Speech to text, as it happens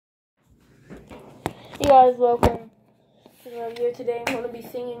Hey guys, welcome to the video. Today I'm going to be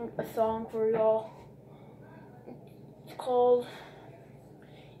singing a song for y'all. It's called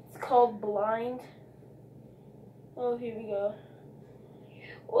Blind. Oh, here we go.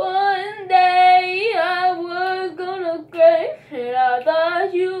 One day I was gonna cry and I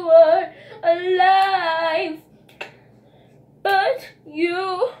thought you were alive, but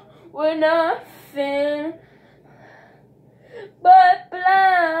you were nothing but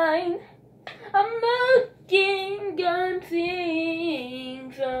blind. I'm looking, I'm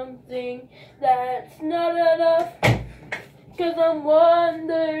seeing something that's not enough, 'cause I'm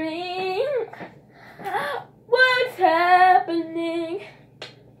wondering what's happening,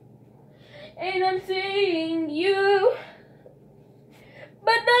 and I'm seeing you,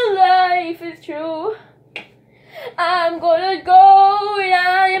 but the life is true. I'm gonna go and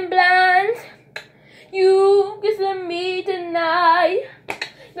I am blind. You can send me tonight,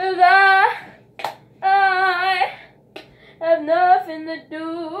 'cause I have nothing to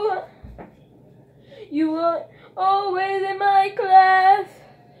do. You were always in my class,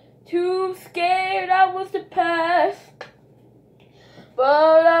 too scared I was to pass,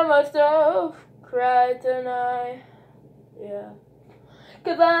 but I must have cried tonight, yeah.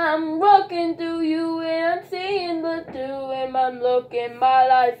 'Cause I'm looking through you and I'm seeing the two, and I'm looking, my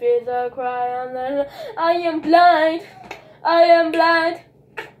life is a cry, and I am blind, I am blind,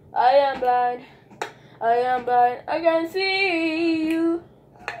 I am blind, I am blind. I can see you,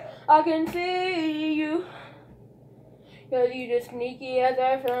 I can see you, 'cause you just sneaky as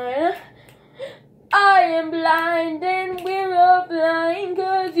I find. I am blind and we're all blind,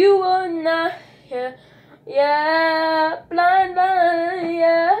 'cause you are not here. Yeah, blind, blind,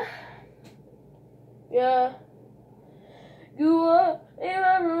 yeah, yeah. You were in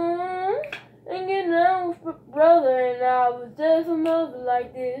my room, hanging out with my brother, and I was just a mother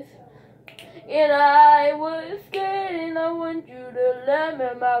like this. And I was scared, and I want you to let me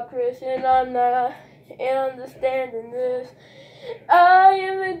my Chris, and I'm not understanding this. I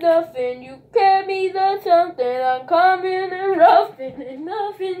am nothing, you can't be the something. I'm coming and roughing, and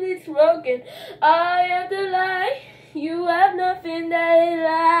nothing is broken. I have to lie, you have nothing that is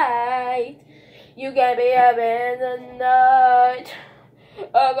right. You can't be having the night.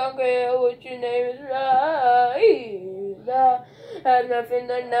 I don't care what your name is, right. I have nothing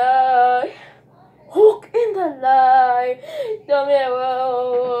tonight. Hook in the light. Tell me,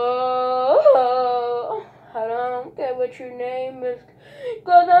 whoa. I don't care what your name is,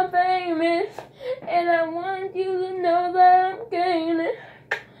 'cause I'm famous, and I want you to know that I'm gaining.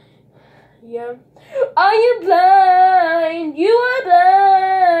 Yeah. Are you blind? You are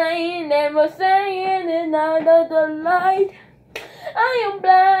blind, and we're saying it under the light. I am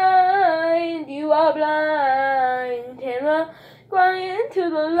blind, you are blind, and we're crying to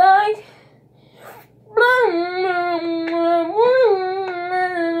the light.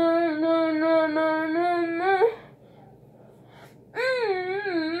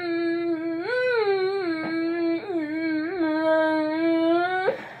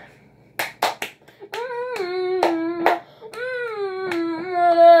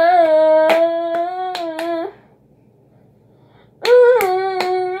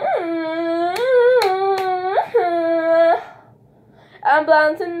 I'm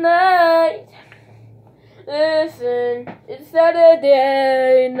blind tonight. Listen, it's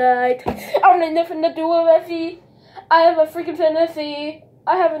Saturday night. I want nothing to do with Effie. I have a freaking fantasy.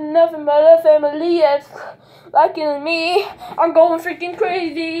 I have nothing but a family that's liking me. I'm going freaking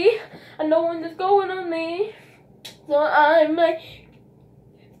crazy. I know when it's going on me. So I might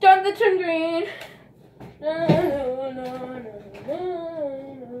start to turn green. No, no, no, no,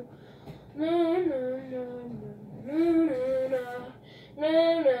 no, no, no, no,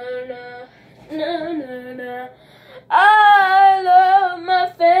 no, no, no, no. I love my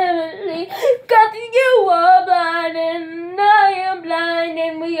family, 'cause you are blind and I am blind,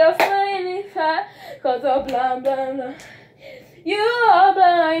 and we are fighting hard, 'cause I'm blind, blind, blind. You are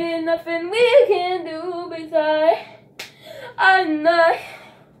blind and nothing we can do beside. I'm not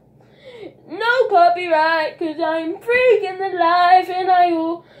no copyright, 'cause I'm freaking alive, and I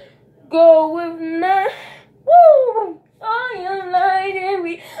will go with that. Woo! I am blind and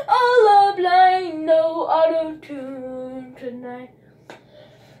we all are blind, no auto-tune tonight.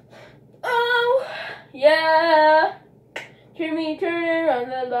 Oh, yeah. Hear me turning on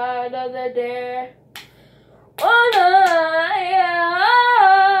the light of the day. Oh,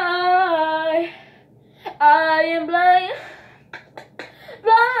 I am blind,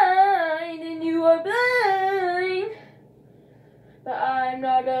 blind, and you are blind, but I'm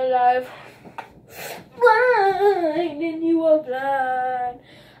not alive. Blind and you are blind.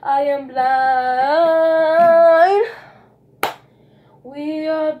 I am blind. We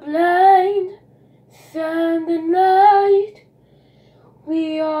are blind. Sun and light.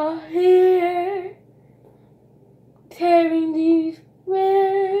 We are here, tearing these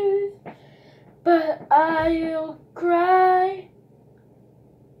words, but I'll cry.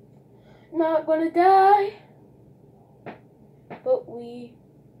 Not gonna die, but we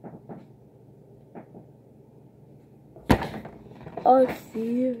are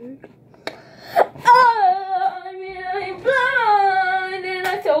feared. I mean, I'm blind, and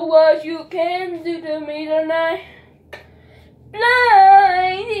I saw what you can do to me tonight.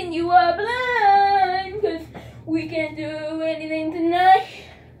 Blind, and you are blind, 'cause we can't do anything tonight.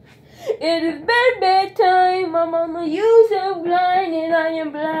 It is bedtime, my mama, you so blind, and I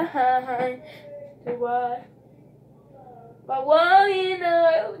am blind. So what? But why, you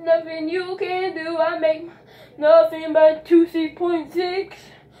know, nothing you can do. I make nothing but 2.6.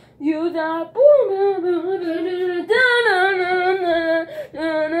 You die.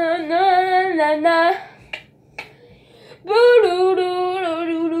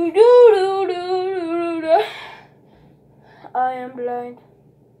 I am blind.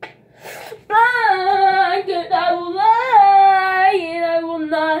 Blind, 'cause I will lie, and I will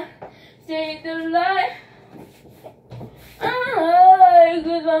not say the lie.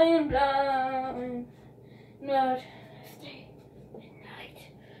 'Cause I am blind. Not stay at night.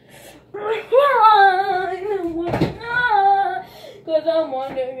 Blind, and what not? 'Cause I'm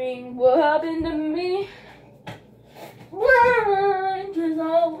wondering what happened to me. Blind, 'cause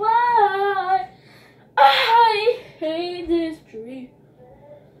I'm blind. I hate this tree.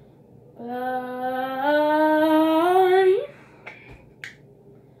 Blind.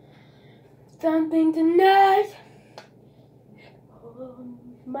 Something tonight of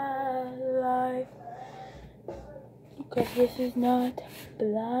my life, 'cause this is not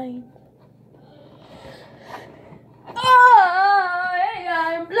blind.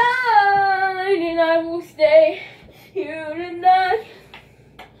 I'm blind, and I will stay here tonight.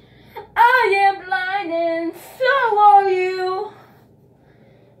 I am blind, and so are you.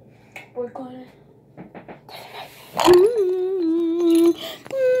 We're gonna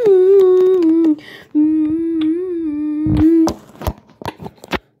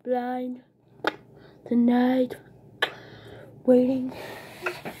blind tonight, waiting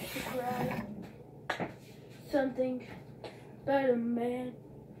to cry. Something about a man,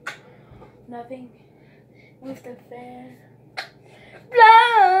 nothing with the fan.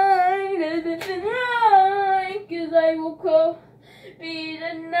 Blind as it's tonight, 'cause I will call be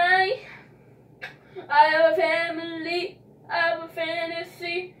the night. I have a family, I have a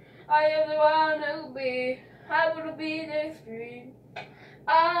fantasy, I have the one to be, I will be the extreme.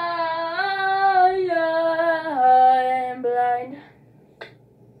 I am blind.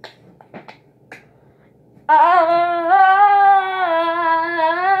 I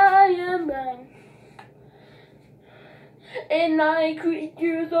am blind. And night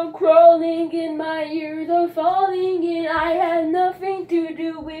creatures are crawling, and my ears are falling, and I have nothing to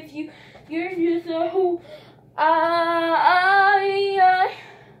do with you. You're just a whole.